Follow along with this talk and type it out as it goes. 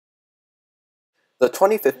The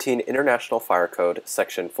 2015 International Fire Code,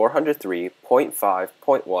 Section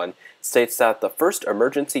 403.5.1, states that the first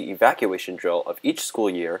emergency evacuation drill of each school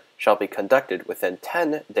year shall be conducted within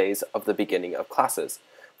 10 days of the beginning of classes.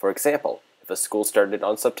 For example, if a school started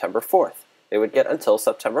on September 4th, they would get until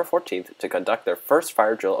September 14th to conduct their first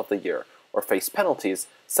fire drill of the year, or face penalties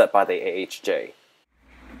set by the AHJ.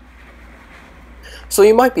 So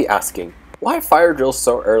you might be asking, why fire drills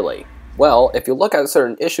so early? Well, if you look at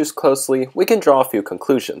certain issues closely, we can draw a few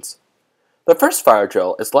conclusions. The first fire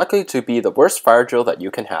drill is likely to be the worst fire drill that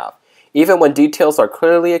you can have. Even when details are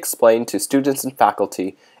clearly explained to students and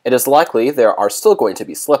faculty, it is likely there are still going to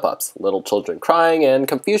be slip-ups, little children crying, and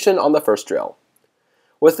confusion on the first drill.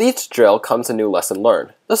 With each drill comes a new lesson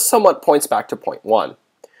learned. This somewhat points back to point 1.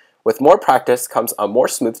 With more practice comes a more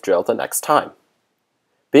smooth drill the next time.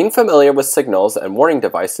 Being familiar with signals and warning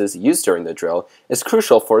devices used during the drill is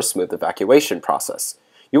crucial for a smooth evacuation process.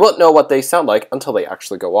 You won't know what they sound like until they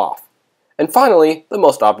actually go off. And finally, the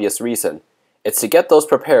most obvious reason. It's to get those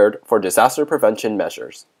prepared for disaster prevention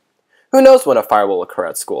measures. Who knows when a fire will occur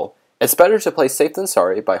at school? It's better to play safe than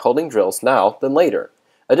sorry by holding drills now than later.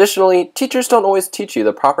 Additionally, teachers don't always teach you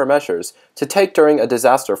the proper measures to take during a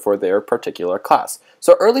disaster for their particular class,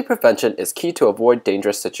 so early prevention is key to avoid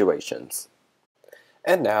dangerous situations.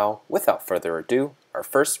 And now, without further ado, our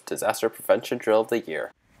first disaster prevention drill of the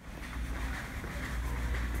year.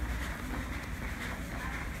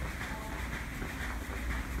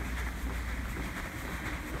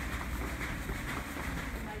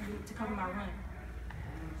 To cover my run.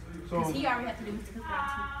 So Because he already had to do his cooking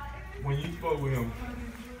too. when you spoke with him,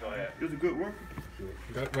 Go ahead. he was a good worker.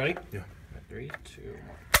 Ready? Yeah. 3, 2, 1.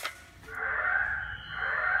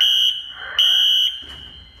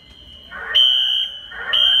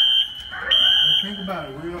 Think about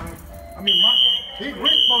it, real. I mean, he's supposed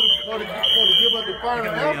to give us the fire.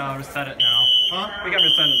 Can we reset it now? Huh? We can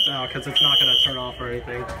reset it now because it's not going to turn off or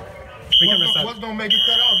anything. We can reset What's gonna make it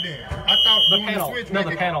cut off then? I thought the doing panel. The switch No, make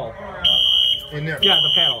the it panel. in there. Yeah, the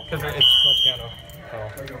panel because it's the panel.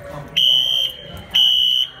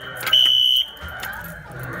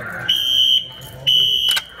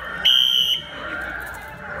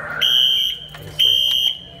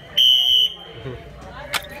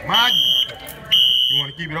 You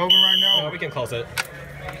want to keep it open right now? We can close it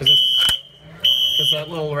because that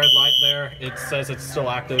little red light there, it says it's still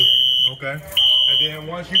active. Okay. And then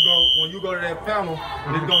when you go to that panel,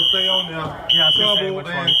 it's gonna stay on there. Yeah, it's gonna say Trouble which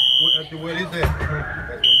and one. what is that?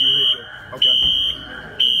 That's when you hit the. Okay.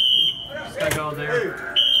 Just gotta go there.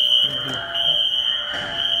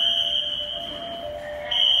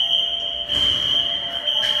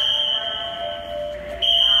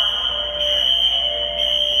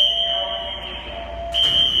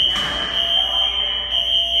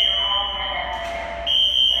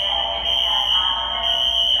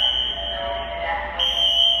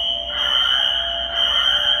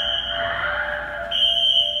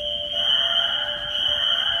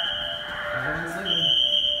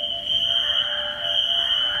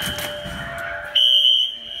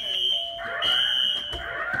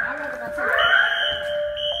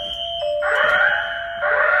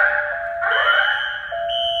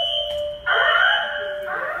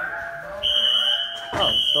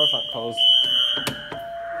 Oh, the door's not closed.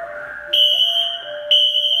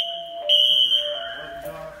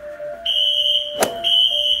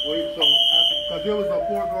 Wait, so because there was a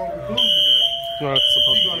foregone conclusion that No, it's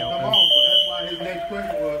supposed she's to be gonna come open. on, so that's why his next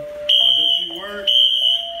question was, does she work?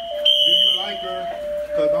 Do you like her?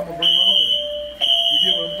 Because I'm gonna bring her home. You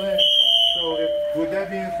get what I'm saying? So with that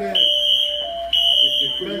being said,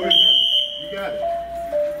 you got it.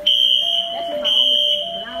 That's just my only thing,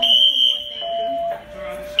 but I don't know one thing.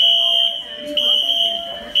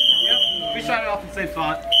 Yep, we shot it off in the same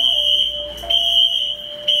spot.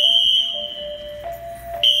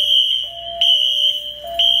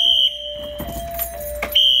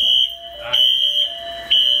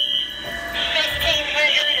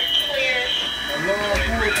 Alarm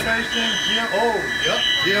fuel station, gym. Oh, yep,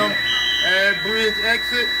 gym and bridge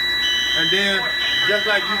exit. And then, just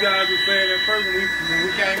like you guys were saying at first, when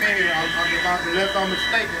we came in here, unless I'm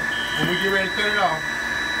mistaken, when we get ready to turn it off,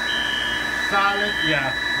 silent,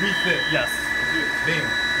 Yeah. reset. Yes. Then.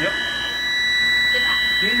 Yep.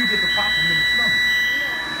 Then you get to pop them in the stomach.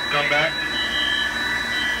 Come back.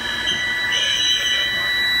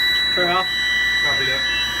 Turn off. Copy that.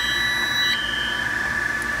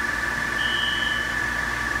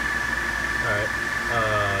 Alright.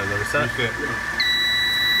 The reset. Reset.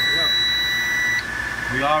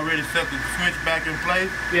 We already set the switch back in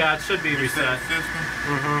place. Yeah, it should be Reset reset. the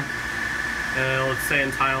system. And it'll stay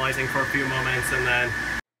in titleizing for a few moments and then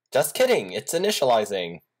Just kidding, it's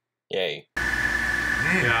initializing. Yay.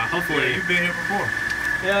 Yeah, hopefully. Yeah, you've been here before.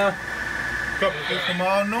 Yeah. Couple system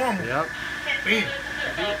all normal. Yep. In.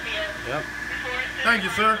 Yep. Thank you,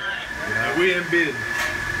 sir. Yeah. And we in business.